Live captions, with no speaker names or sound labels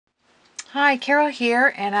Hi, Carol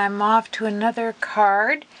here, and I'm off to another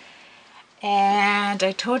card. And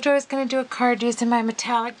I told you I was going to do a card using my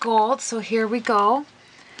metallic gold, so here we go.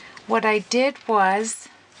 What I did was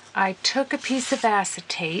I took a piece of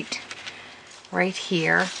acetate right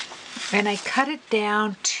here and I cut it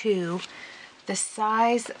down to the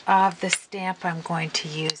size of the stamp I'm going to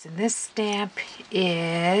use. And this stamp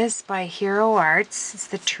is by Hero Arts. It's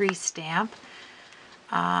the tree stamp.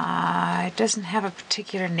 It doesn't have a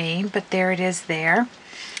particular name, but there it is there.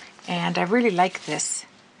 And I really like this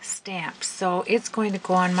stamp, so it's going to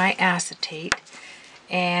go on my acetate.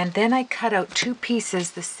 And then I cut out two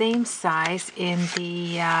pieces the same size in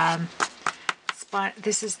the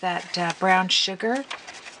this is that brown sugar,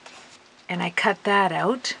 and I cut that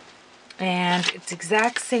out, and it's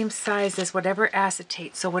exact same size as whatever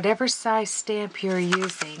acetate, so whatever size stamp you're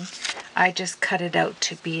using, I just cut it out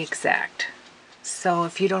to be exact. So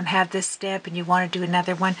if you don't have this stamp and you want to do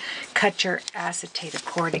another one, cut your acetate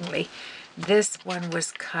accordingly. This one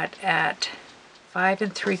was cut at 5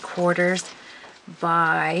 3/4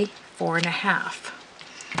 by 4 1/2.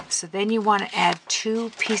 So then you want to add two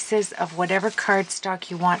pieces of whatever cardstock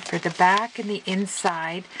you want for the back and the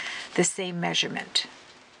inside, the same measurement.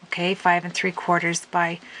 Okay, 5 3/4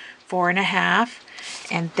 by 4 1/2.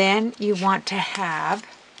 And then you want to have,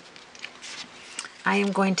 I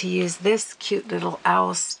am going to use this cute little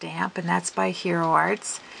owl stamp, and that's by Hero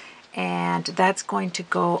Arts, and that's going to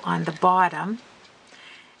go on the bottom.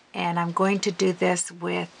 And I'm going to do this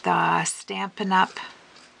with Stampin' Up!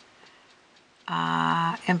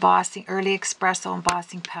 Embossing, Early Espresso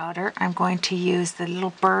embossing powder. I'm going to use the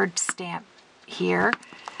little bird stamp here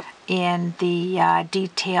in the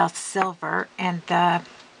detail silver, and the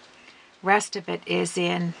rest of it is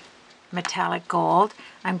in metallic gold.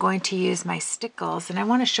 I'm going to use my stickles, and I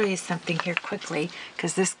want to show you something here quickly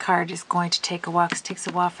because this card is going to take a while, because it takes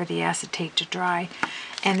a while for the acetate to dry.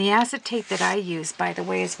 And the acetate that I use, by the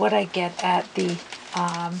way, is what I get at the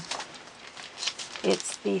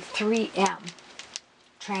it's the 3M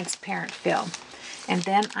transparent film. And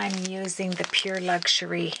then I'm using the Pure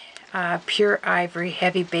Luxury Pure Ivory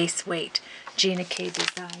Heavy Base Weight Gina K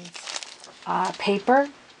Designs paper.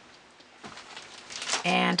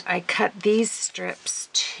 And I cut these strips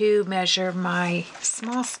to measure my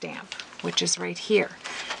small stamp, which is right here.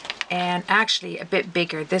 And actually a bit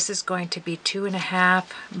bigger. This is going to be 2 1/2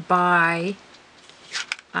 by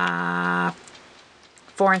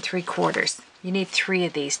 4 3/4. You need 3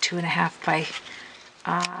 of these, 2 1/2 by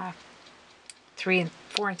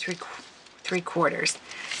 4 3/4.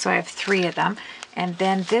 So I have 3 of them. And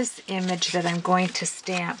then this image that I'm going to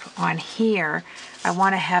stamp on here, I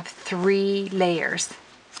want to have 3 layers.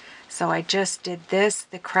 So I just did this,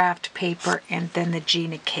 the craft paper, and then the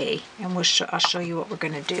Gina K. And I'll show you what we're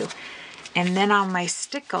going to do. And then on my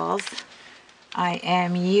stickles, I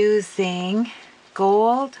am using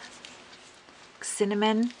gold,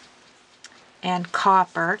 cinnamon, and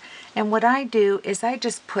copper. And what I do is I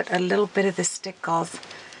just put a little bit of the stickles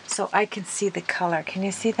so I can see the color. Can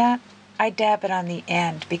you see that? I dab it on the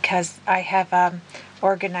end because I have an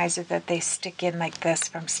organizer that they stick in like this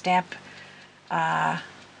from Stamp and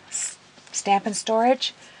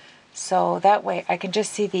Storage. So that way I can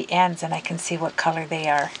just see the ends and I can see what color they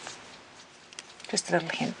are. Just a little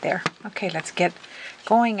hint there. Okay, let's get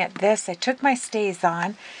going at this. I took my stays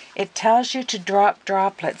on. It tells you to drop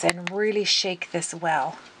droplets and really shake this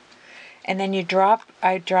well. And then you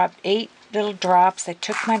I dropped 8 little drops. I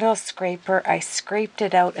took my little scraper, I scraped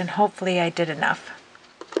it out, and hopefully I did enough.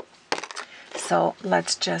 So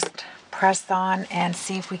let's just press on and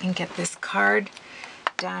see if we can get this card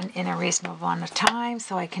done in a reasonable amount of time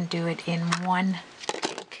so I can do it in one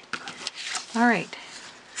take. All right,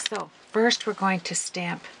 so first we're going to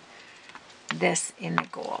stamp this in the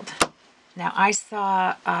gold. Now I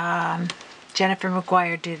saw Jennifer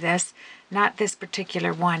McGuire do this. Not this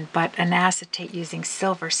particular one, but an acetate using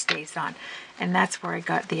silver stays on. And that's where I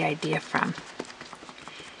got the idea from.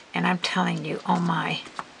 And I'm telling you, oh my,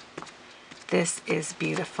 this is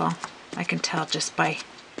beautiful. I can tell just by,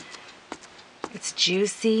 it's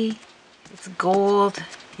juicy, it's gold.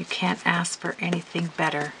 You can't ask for anything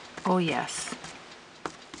better. Oh yes.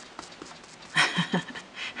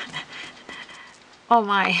 Oh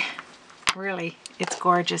my, really. It's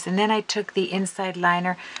gorgeous. And then I took the inside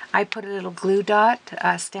liner. I put a little glue dot,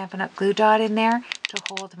 Stampin' Up! Glue dot in there to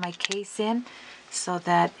hold my case in so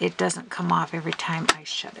that it doesn't come off every time I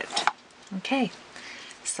shut it. Okay,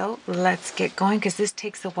 so let's get going because this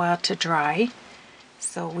takes a while to dry.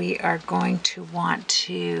 So we are going to want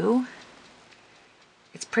to,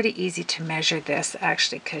 it's pretty easy to measure this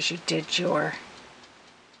actually because you did your,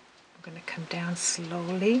 I'm going to come down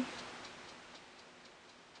slowly.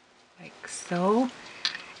 like so.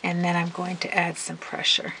 And then I'm going to add some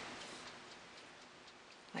pressure,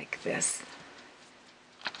 like this.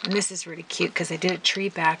 And this is really cute because I did a tree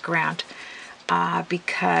background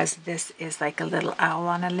because this is like a little owl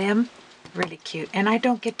on a limb. Really cute. And I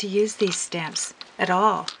don't get to use these stamps at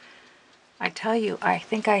all. I tell you, I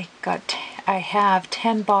think I have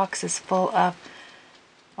 10 boxes full of,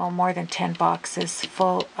 oh, more than 10 boxes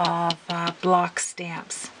full of block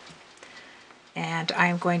stamps. And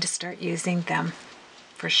I'm going to start using them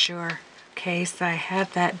for sure. Okay, so I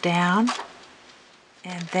have that down.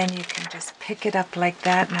 And then you can just pick it up like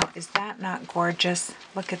that. Now, is that not gorgeous?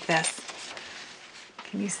 Look at this.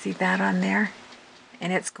 Can you see that on there?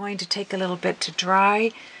 And it's going to take a little bit to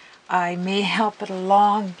dry. I may help it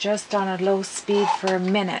along just on a low speed for a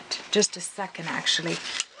minute. Just a second, actually.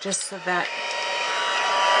 Just so that...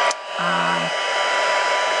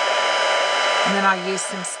 and then I'll use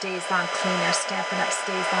some Stays On Cleaner, Stampin' Up!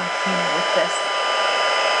 Stays On Cleaner with this.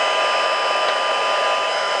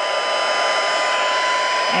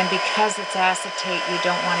 And because it's acetate, you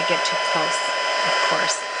don't want to get too close, of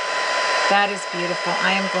course. That is beautiful.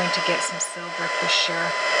 I am going to get some silver for sure.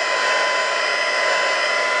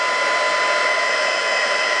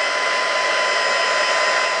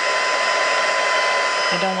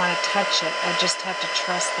 I don't want to touch it. I just have to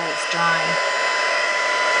trust that it's drying.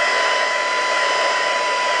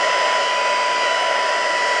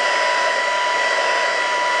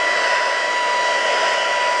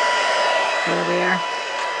 There we are.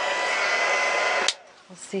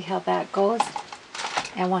 We'll see how that goes.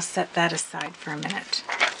 And we'll set that aside for a minute.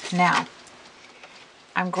 Now,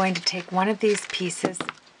 I'm going to take one of these pieces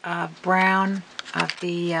of brown, of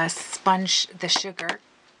the sponge, the sugar,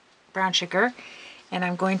 brown sugar, and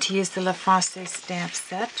I'm going to use the La France stamp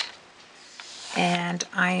set. And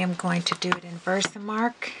I am going to do it in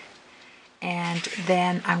Versamark. And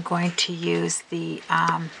then I'm going to use the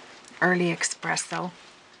Early Espresso,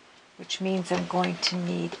 which means I'm going to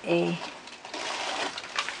need a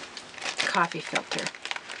coffee filter.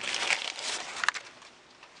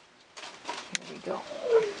 Here we go.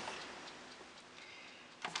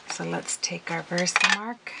 So let's take our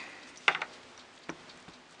Versamark.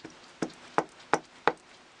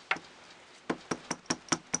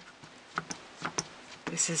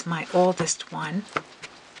 This is my oldest one,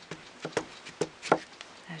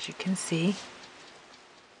 as you can see.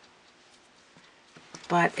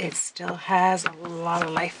 But it still has a lot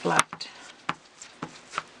of life left.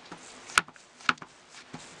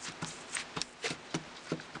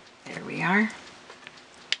 There we are.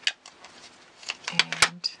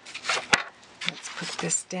 And let's put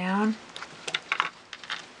this down.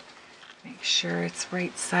 Make sure it's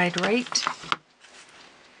right side right.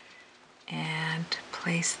 And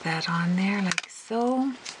place that on there like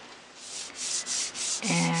so.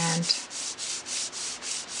 And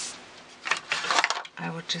I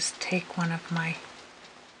will just take one of my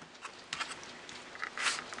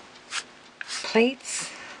plates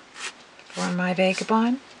for my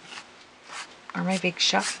Vagabond, or my big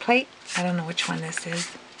shop plate. I don't know which one this is.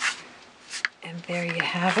 And there you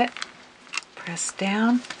have it. Press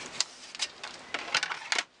down.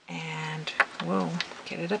 And, whoa,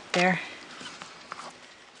 get it up there.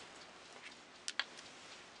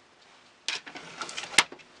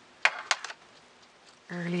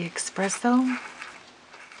 Early Espresso.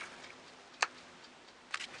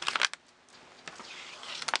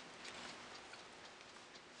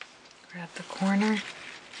 Grab the corner,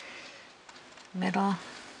 middle,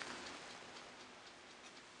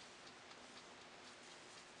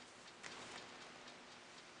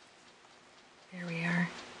 there we are.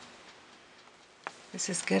 This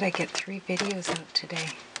is good. I get 3 videos out today.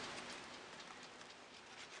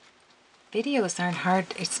 Videos aren't hard.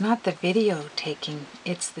 It's not the video taking,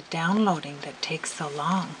 it's the downloading that takes so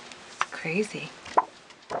long. It's crazy.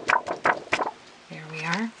 There we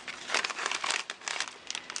are.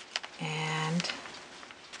 And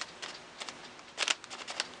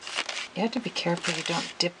you have to be careful you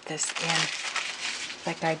don't dip this in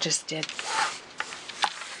like I just did.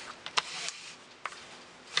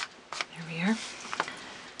 There we are.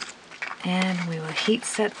 And we will heat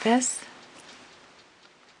set this.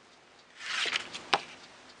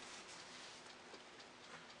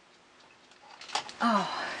 Oh.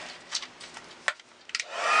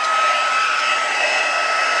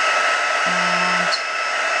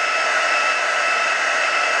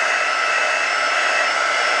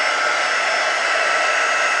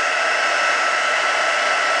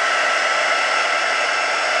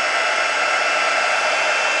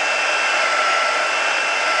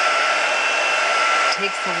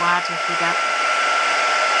 Takes a while to heat up.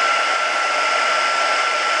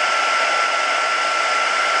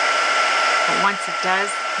 once it does,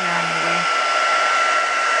 you're on your way.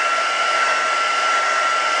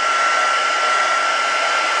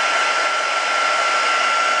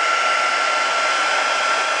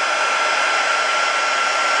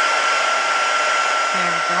 There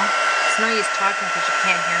we go. It's no use talking because you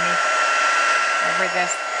can't hear me over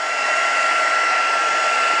this.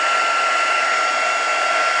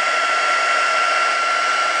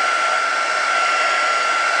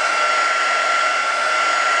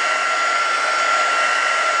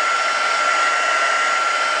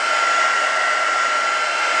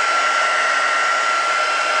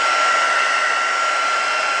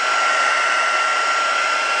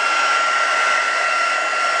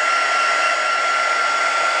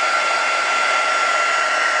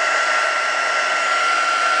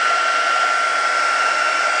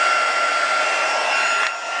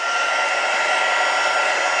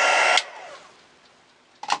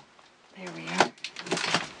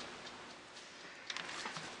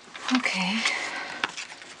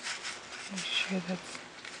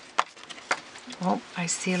 Oh, I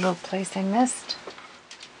see a little place I missed.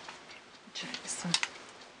 Try this one.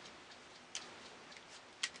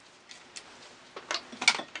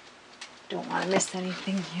 Don't want to miss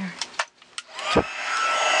anything here.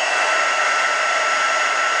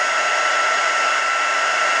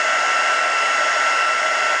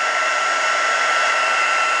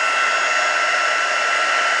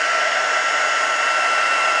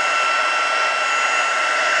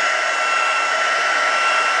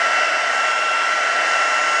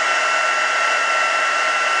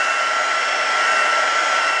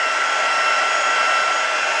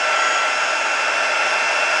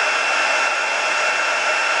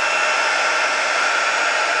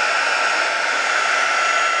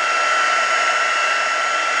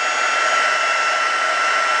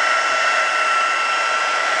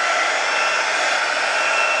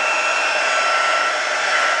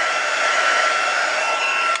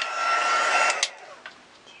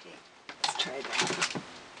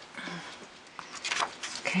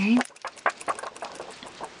 Okay,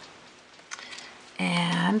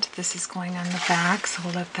 and this is going on the back, so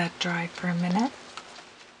we'll let that dry for a minute.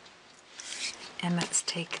 And let's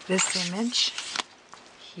take this image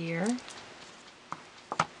here,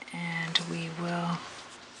 and we will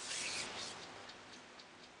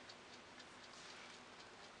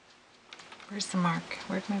where's the mark?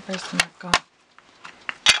 Where'd my first mark go?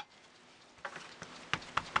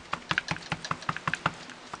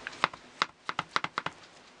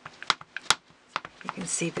 You can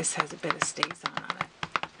see this has a bit of stays on it.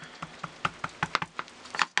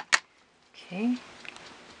 Okay,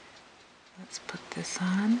 let's put this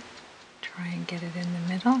on. Try and get it in the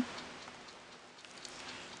middle.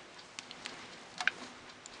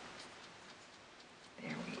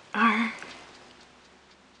 There we are.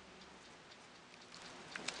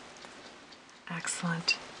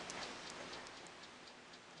 Excellent.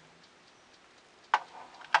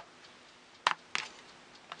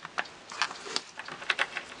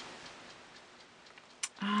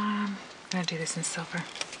 I'm going to do this in silver.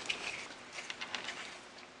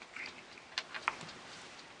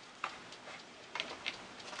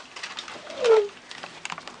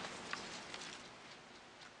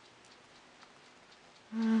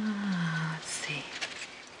 Let's see.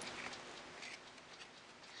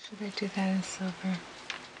 Should I do that in silver?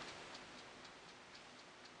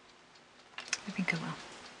 I think I will.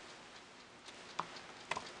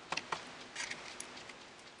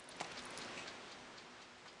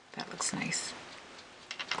 That looks nice.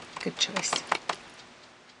 Good choice.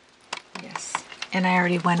 Yes. And I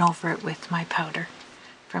already went over it with my powder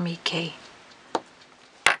from EK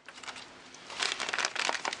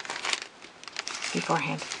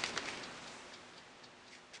beforehand.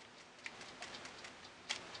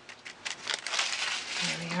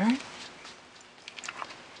 There we are.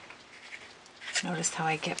 Notice how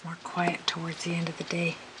I get more quiet towards the end of the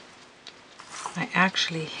day. I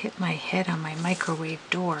actually hit my head on my microwave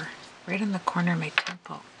door, right in the corner of my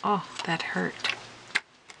temple. Oh, that hurt.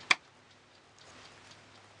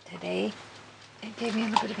 Today, it gave me a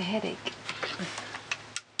little bit of a headache.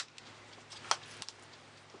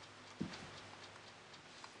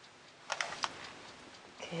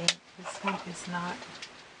 Okay, this one is not.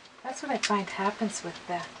 That's what I find happens with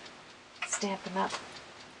the Stampin' Up.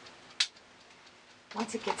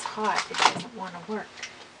 Once it gets hot, it doesn't want to work.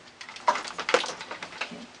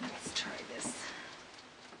 Okay, let's try this.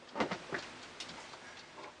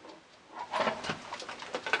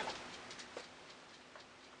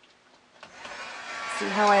 See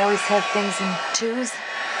how I always have things in twos?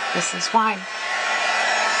 This is why.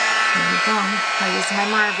 Here we go. I'll use my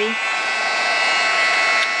Marvy.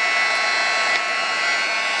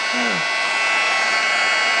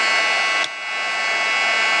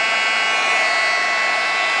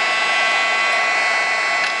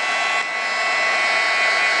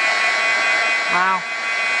 Wow.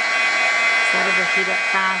 Does that ever heat up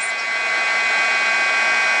fast?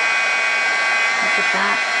 Look at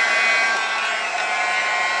that.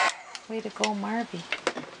 Way to go, Marby.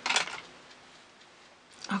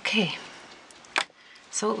 Okay.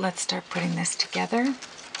 So let's start putting this together.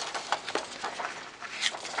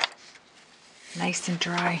 Nice and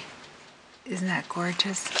dry. Isn't that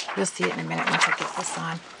gorgeous? You'll see it in a minute once I get this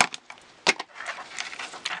on.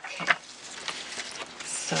 Okay.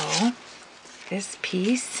 So this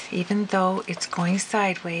piece, even though it's going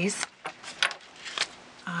sideways,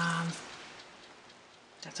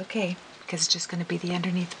 that's okay, because it's just going to be the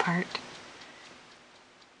underneath part.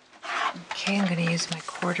 Okay, I'm going to use my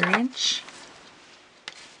 1/4 inch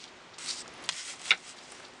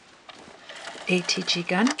ATG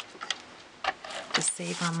gun to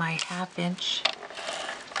save on my 1/2 inch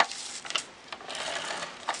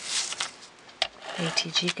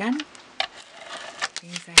ATG gun.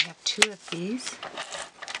 Means I have 2 of these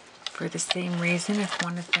for the same reason. If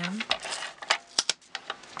one of them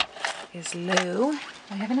is low,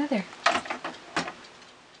 I have another.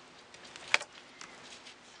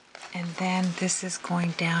 And then this is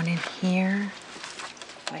going down in here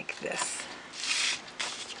like this.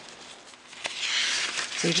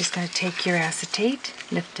 So you're just going to take your acetate,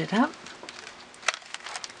 lift it up.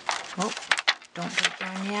 Oh, don't put it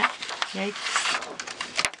down yet. Yikes.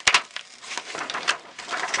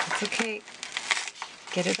 It's okay.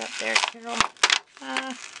 Get it up there, Carol.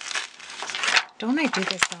 Don't I do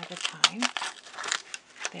this all the time?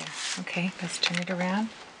 There. Okay, let's turn it around.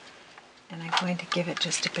 And I'm going to give it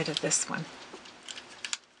just a bit of this one.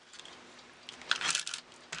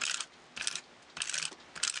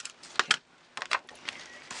 Okay.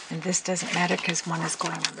 And this doesn't matter because one is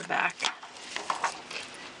going on the back.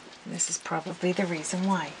 And this is probably the reason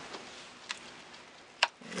why.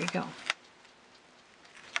 There we go.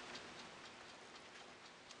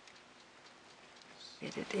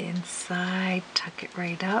 Fit it inside, tuck it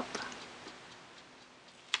right up,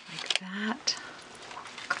 like that.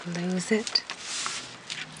 Close it,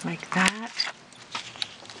 like that.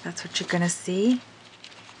 That's what you're going to see.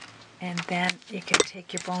 And then you can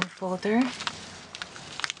take your bone folder,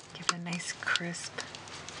 give it a nice crisp.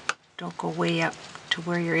 Don't go way up to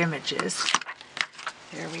where your image is.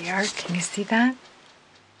 There we are. Can you see that?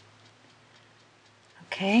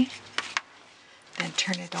 Okay. Then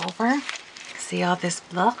turn it over. See all this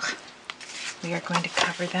block? We are going to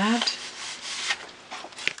cover that.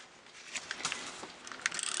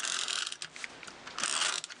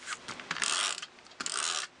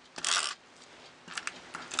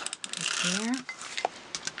 Right here.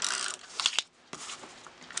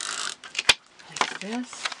 Like this.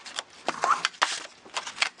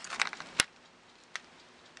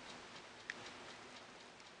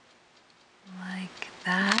 Like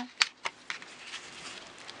that.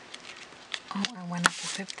 Oh, I went up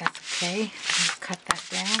a bit, that's okay. Let's cut that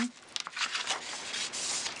down.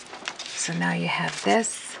 So now you have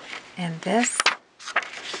this and this.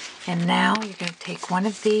 And now you're going to take one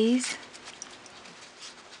of these.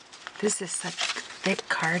 This is such thick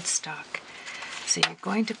cardstock. So you're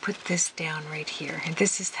going to put this down right here. And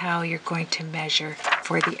this is how you're going to measure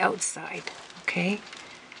for the outside. Okay?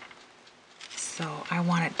 So I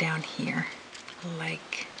want it down here,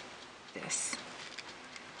 like this.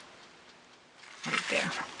 Right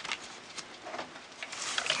there.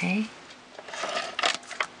 Okay.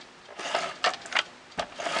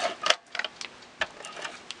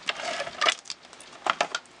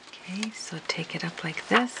 Okay, so take it up like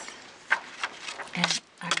this. And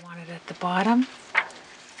I want it at the bottom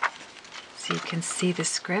so you can see the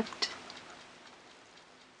script.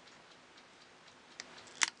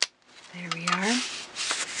 There we are.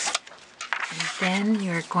 And then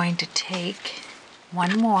you're going to take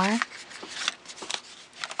one more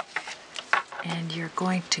and you're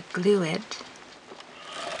going to glue it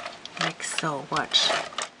like so. Watch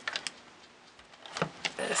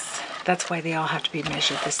this. That's why they all have to be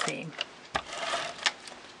measured the same.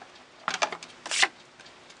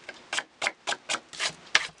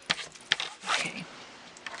 Okay,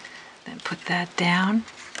 then put that down.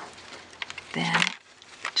 Then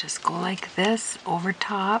just go like this over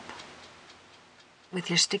top with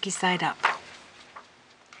your sticky side up,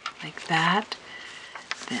 like that.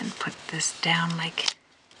 Then put this down like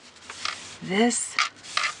this.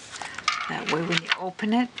 That way when you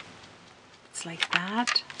open it, it's like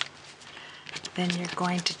that. Then you're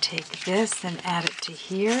going to take this and add it to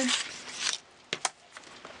here.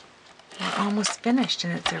 We're almost finished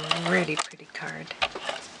and it's a really pretty card.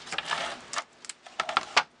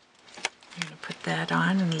 I'm going to put that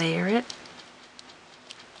on and layer it.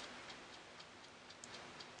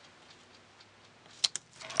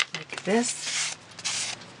 like this.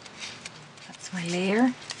 That's my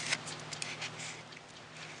layer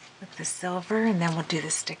with the silver, and then we'll do the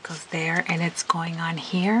stickles there, and it's going on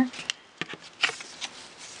here.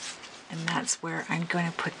 And that's where I'm going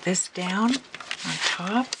to put this down on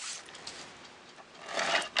top.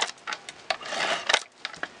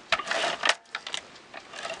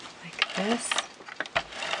 Like this.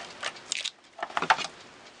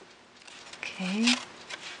 Okay.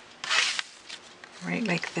 Right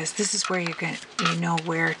like this. This is where you're going to, you know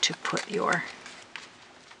where to put your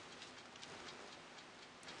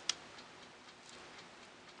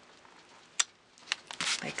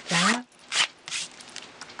like that.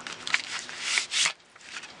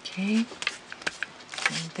 Okay. And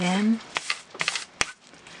then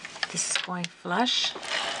this is going flush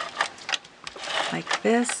like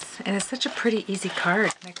this. And it's such a pretty easy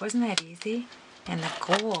card. Like, wasn't that easy? And the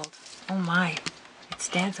gold. Oh my. It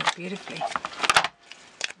stands up beautifully.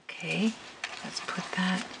 Okay. Let's put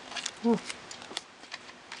that. Ooh.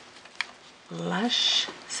 Flush.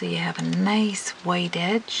 So you have a nice white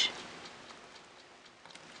edge.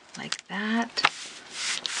 Like that.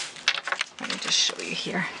 Let me just show you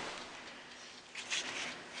here.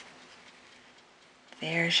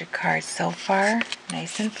 There's your card so far.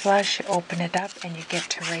 Nice and flush. You open it up and you get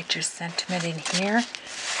to write your sentiment in here.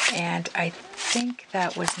 And I think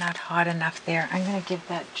that was not hot enough there. I'm going to give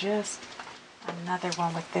that just another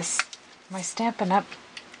one with this. Am I Stampin' Up?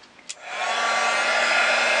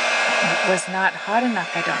 It was not hot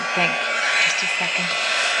enough, I don't think. Just a second.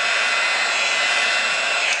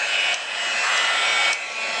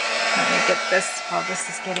 Let me get this while this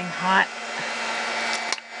is getting hot.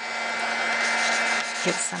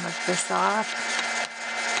 Get some of this off.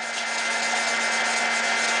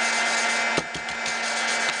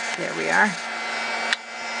 There we are.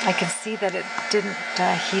 I can see that it didn't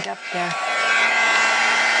heat up there.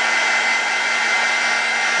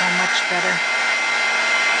 Oh, much better.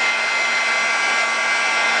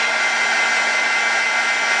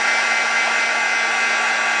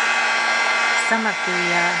 Some of the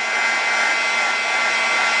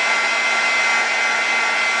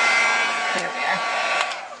there we are.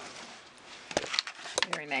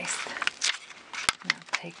 Very nice. Now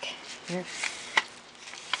take your,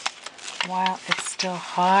 while it's still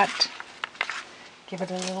hot, give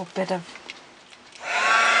it a little bit of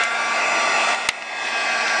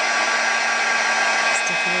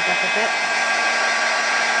stiffen it up a bit,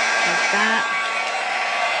 like that.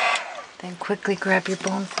 Then quickly grab your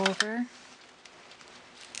bone folder,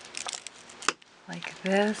 like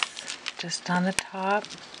this, just on the top.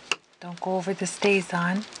 Don't go over the stays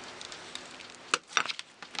on.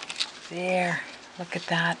 There, look at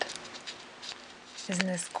that. Isn't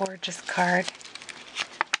this gorgeous card?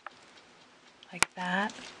 Like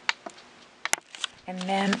that. And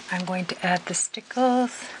then I'm going to add the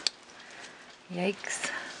stickles. Yikes.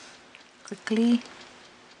 Quickly.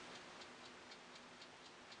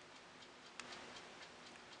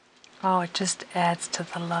 Oh, it just adds to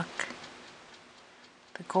the look.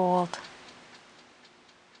 The gold.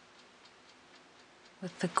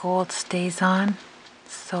 With the gold stays on.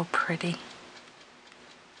 So pretty.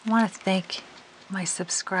 I want to thank my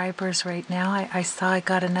subscribers right now. I saw I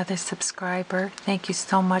got another subscriber. Thank you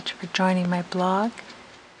so much for joining my blog.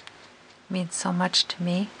 It means so much to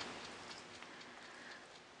me.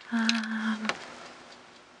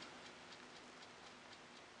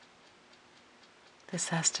 This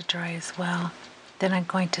has to dry as well. Then I'm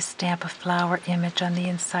going to stamp a flower image on the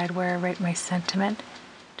inside where I write my sentiment,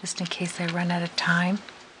 just in case I run out of time.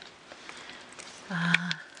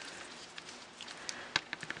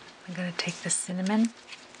 I'm going to take the cinnamon.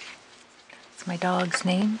 It's my dog's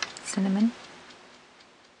name, Cinnamon.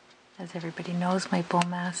 As everybody knows, my bull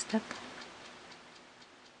mastiff.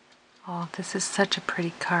 Oh, this is such a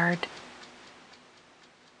pretty card.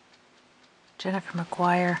 Jennifer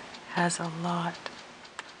McGuire has a lot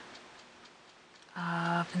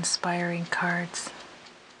of inspiring cards.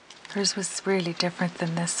 Hers was really different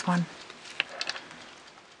than this one.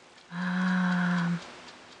 I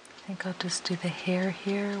think I'll just do the hair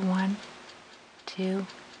here. 1, 2,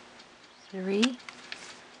 3.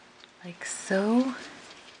 Like so.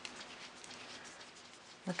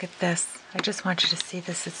 Look at this. I just want you to see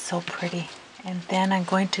this. It's so pretty. And then I'm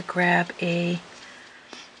going to grab I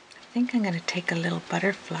think I'm going to take a little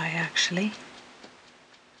butterfly actually.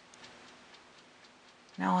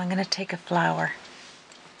 No, I'm going to take a flower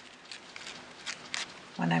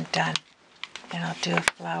when I'm done. And I'll do a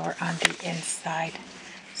flower on the inside.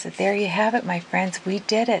 So there you have it, my friends. We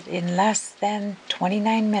did it in less than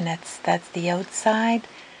 29 minutes. That's the outside.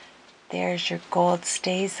 There's your gold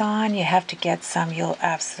StazOn. You have to get some. You'll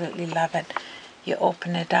absolutely love it. You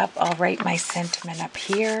open it up. I'll write my sentiment up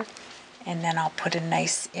here, and then I'll put a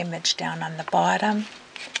nice image down on the bottom.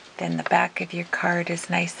 Then the back of your card is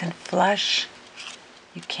nice and flush.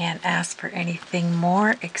 You can't ask for anything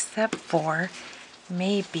more except for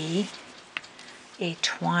maybe a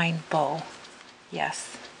twine bow.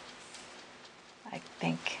 Yes, I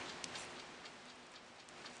think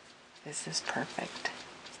this is perfect.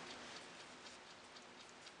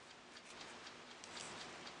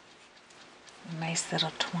 A nice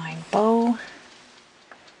little twine bow.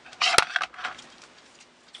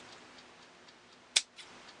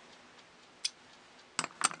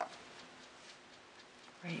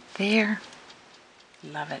 Right there.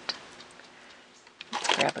 Love it.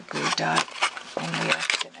 Grab a glue dot and we are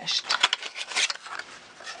finished.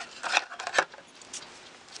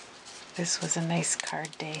 This was a nice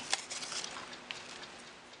card day.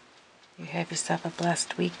 You have yourself a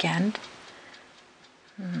blessed weekend.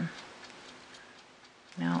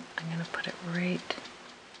 No, I'm going to put it right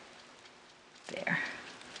there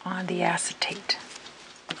on the acetate.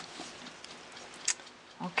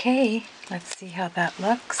 Okay, let's see how that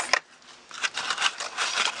looks.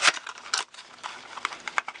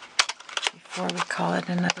 Before we call it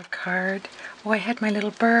another card. Oh, I had my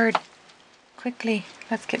little bird. Quickly,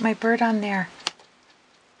 let's get my bird on there.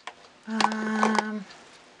 I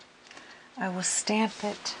will stamp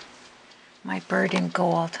it, my bird in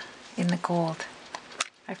gold, in the gold.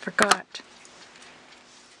 I forgot.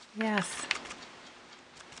 Yes.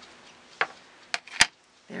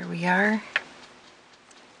 There we are.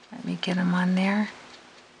 Let me get him on there.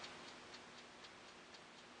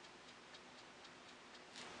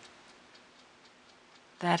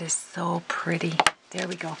 That is so pretty. There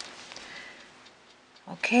we go.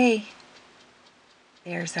 Okay.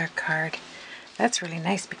 There's our card. That's really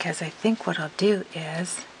nice because I think what I'll do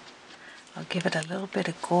is I'll give it a little bit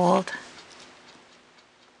of gold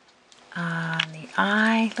on the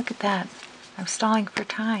eye. Look at that. I'm stalling for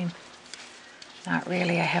time. Not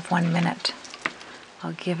really. I have 1 minute.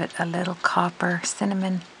 I'll give it a little copper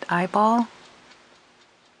cinnamon eyeball.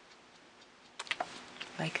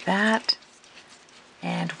 Like that.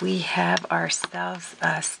 And we have ourselves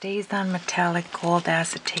a StazOn Metallic Gold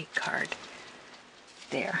Acetate card.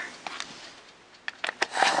 There.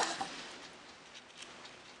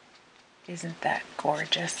 Isn't that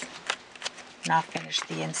gorgeous? And I'll finish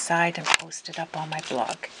the inside and post it up on my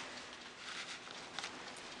blog.